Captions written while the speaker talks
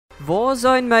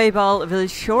Warzone Mobile will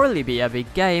surely be a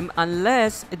big game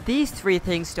unless these three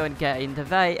things don't get in the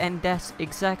way, and that's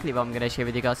exactly what I'm gonna share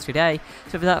with you guys today.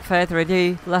 So without further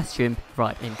ado, let's jump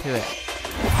right into it.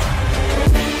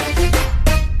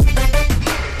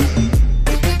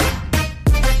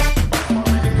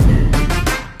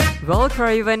 Well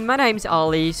everyone, my name's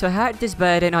Ali. So I had this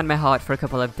burden on my heart for a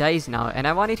couple of days now, and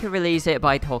I wanted to release it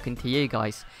by talking to you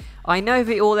guys. I know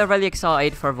we all are really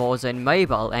excited for Warzone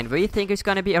Mobile and we think it's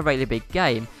gonna be a really big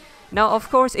game. Now of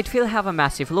course it will have a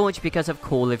massive launch because of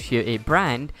Call of Duty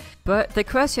brand, but the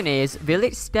question is, will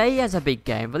it stay as a big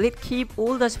game? Will it keep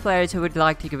all those players who would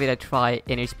like to give it a try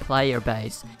in its player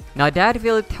base? Now that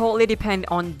will totally depend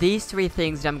on these three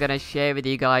things that I'm gonna share with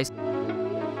you guys.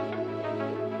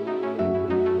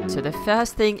 So the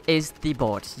first thing is the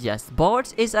bots. Yes,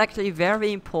 bots is actually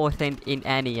very important in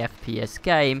any FPS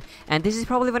game, and this is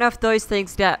probably one of those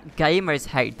things that gamers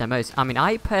hate the most. I mean,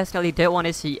 I personally don't want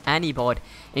to see any bot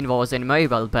in Warzone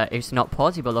Mobile, but it's not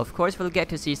possible. Of course we'll get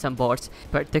to see some bots,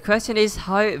 but the question is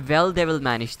how well they will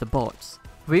manage the bots.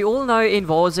 We all know in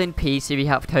Warzone PC we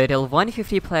have total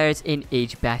 150 players in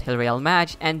each Battle Royale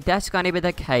match, and that's gonna be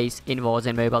the case in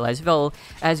Warzone Mobile as well,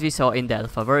 as we saw in the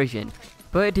alpha version.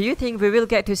 But do you think we will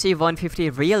get to see 150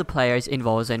 real players in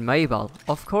Warzone Mobile?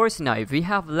 Of course no, we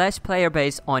have less player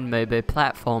base on mobile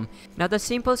platform. Now the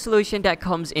simple solution that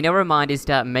comes in our mind is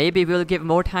that maybe we'll give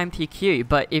more time to queue,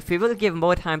 but if we will give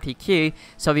more time to queue,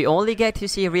 so we only get to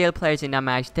see real players in a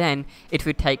match, then it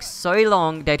would take so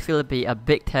long that will be a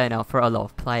big turnoff for a lot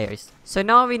of players. So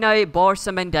now we know bots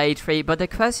are mandatory, but the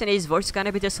question is what's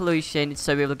gonna be the solution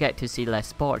so we will get to see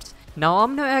less bots. Now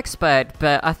I'm no expert,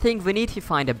 but I think we need to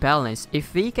find a balance.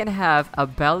 If we can have a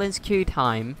balanced queue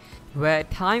time, where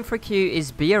time for queue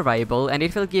is bearable and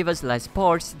it will give us less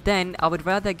bots, then I would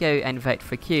rather go and wait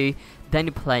for queue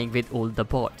than playing with all the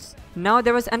bots. Now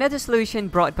there was another solution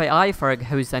brought by iFerg,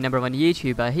 who's the #1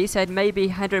 YouTuber. He said maybe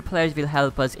 100 players will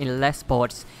help us in less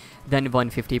bots than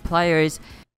 150 players.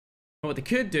 What they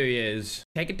could do is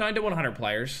take it down to 100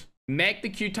 players, make the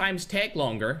queue times take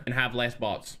longer, and have less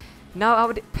bots. Now I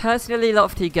would personally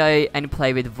love to go and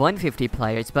play with 150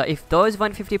 players, but if those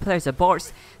 150 players are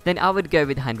bots, then I would go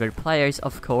with 100 players,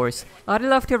 of course. I'd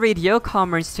love to read your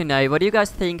comments to know what you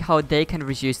guys think, how they can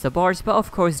reduce the bots, but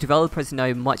of course developers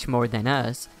know much more than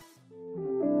us.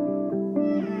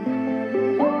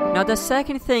 Now the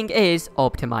second thing is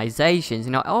optimizations.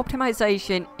 Now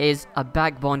optimization is a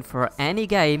backbone for any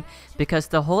game because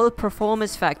the whole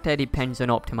performance factor depends on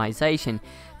optimization.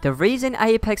 The reason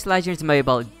Apex Legends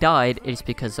Mobile died is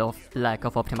because of lack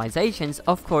of optimizations.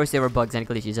 Of course there were bugs and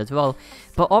glitches as well,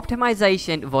 but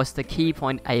optimization was the key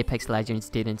point Apex Legends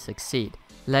didn't succeed.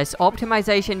 Less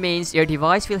optimization means your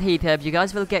device will heat up, you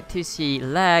guys will get to see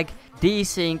lag,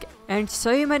 desync, and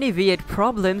so many weird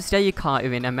problems that you can't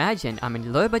even imagine. I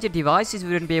mean, low budget devices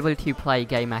wouldn't be able to play a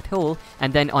game at all,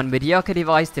 and then on mediocre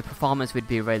device the performance would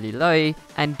be really low,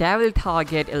 and that will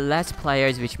target less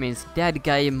players, which means dead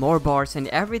game, more bots, and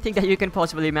everything that you can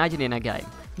possibly imagine in a game.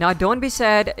 Now don't be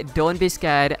sad, don't be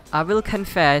scared, I will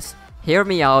confess, hear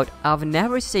me out, I've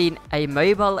never seen a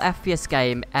mobile FPS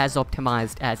game as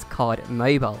optimized as COD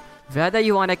Mobile. Whether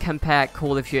you wanna compare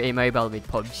Call of Duty Mobile with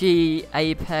PUBG,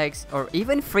 Apex, or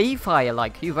even Free Fire,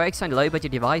 like who works on low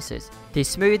budget devices. The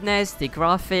smoothness, the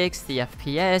graphics, the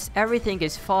FPS, everything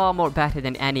is far more better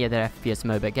than any other FPS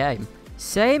mobile game.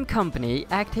 Same company,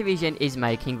 Activision, is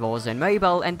making Warzone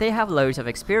Mobile and they have loads of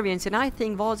experience, and I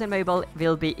think Warzone Mobile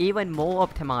will be even more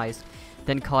optimized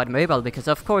than COD Mobile because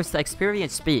of course the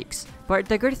experience speaks. But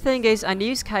the good thing is a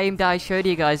news came that I showed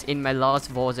you guys in my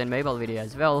last Warzone Mobile video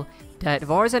as well, that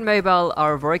Warzone Mobile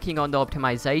are working on the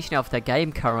optimization of the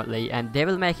game currently, and they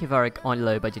will make it work on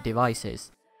low budget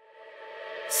devices.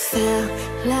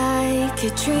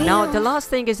 Now the last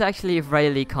thing is actually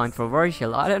really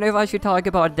controversial. I don't know if I should talk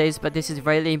about this, but this is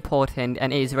really important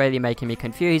and it is really making me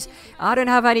confused. I don't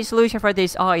have any solution for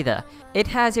this either. It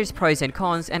has its pros and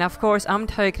cons, and of course I'm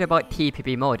talking about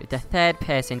TPP Mode, the third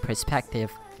person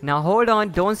perspective. Now hold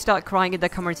on, don't start crying in the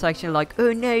comment section like,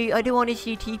 oh no, I don't want to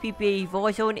see TPP,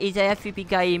 Warzone is a FPP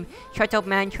game, shut up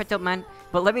man, shut up man.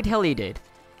 But let me tell you dude,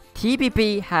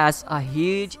 TPP has a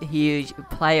huge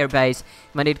player base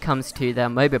when it comes to the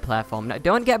mobile platform. Now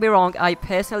don't get me wrong, I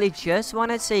personally just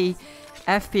want to see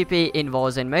FPP in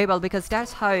Warzone Mobile because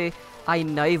that's how I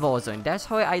know Warzone, that's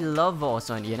how I love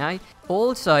Warzone, you know.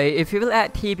 Also, if you will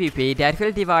add TPP, that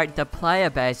will divide the player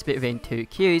base between two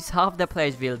queues. Half the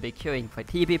players will be queuing for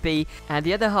TPP and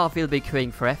the other half will be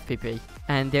queuing for FPP.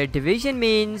 And their division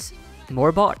means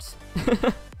more bots.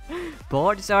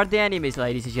 Bots are the enemies,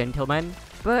 ladies and gentlemen.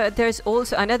 But there's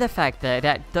also another factor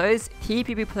that those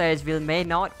TPP players will may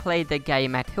not play the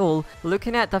game at all,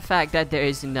 looking at the fact that there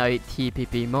is no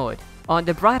TPP mode. On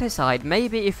the brighter side,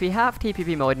 maybe if we have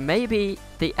TPP mode, maybe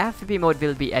the FPP mode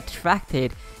will be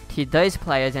attracted to those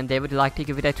players and they would like to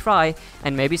give it a try,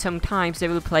 and maybe sometimes they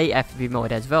will play FPP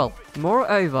mode as well.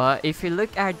 Moreover, if we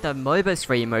look at the mobile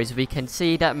streamers, we can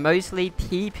see that mostly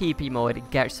TPP mode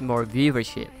gets more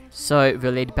viewership. So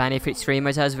will it benefit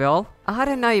streamers as well? I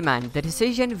don't know, man. The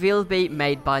decision will be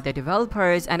made by the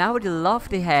developers, and I would love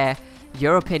to hear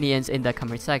your opinions in the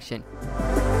comment section.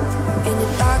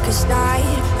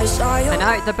 And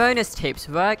now the bonus tips: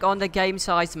 work on the game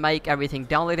size, make everything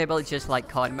downloadable just like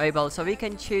COD Mobile, so we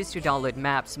can choose to download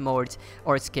maps, mods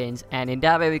or skins, and in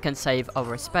that way we can save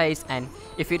our space, and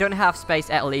if we don't have space,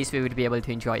 at least we would be able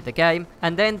to enjoy the game.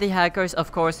 And then the hackers,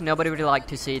 of course, nobody would like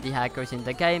to see the hackers in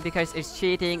the game because it's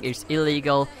cheating, it's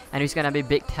illegal, and it's gonna be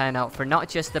big turnout for not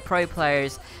just the pro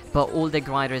players but all the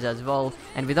grinders as well,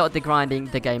 and without the grinding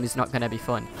the game is not gonna be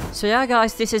fun. So yeah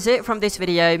guys, this is it from this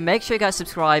video. Make sure you guys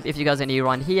subscribe if you guys are new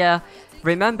around here.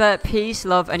 Remember, peace,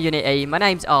 love and unity. My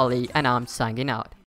name's Ali and I'm signing out.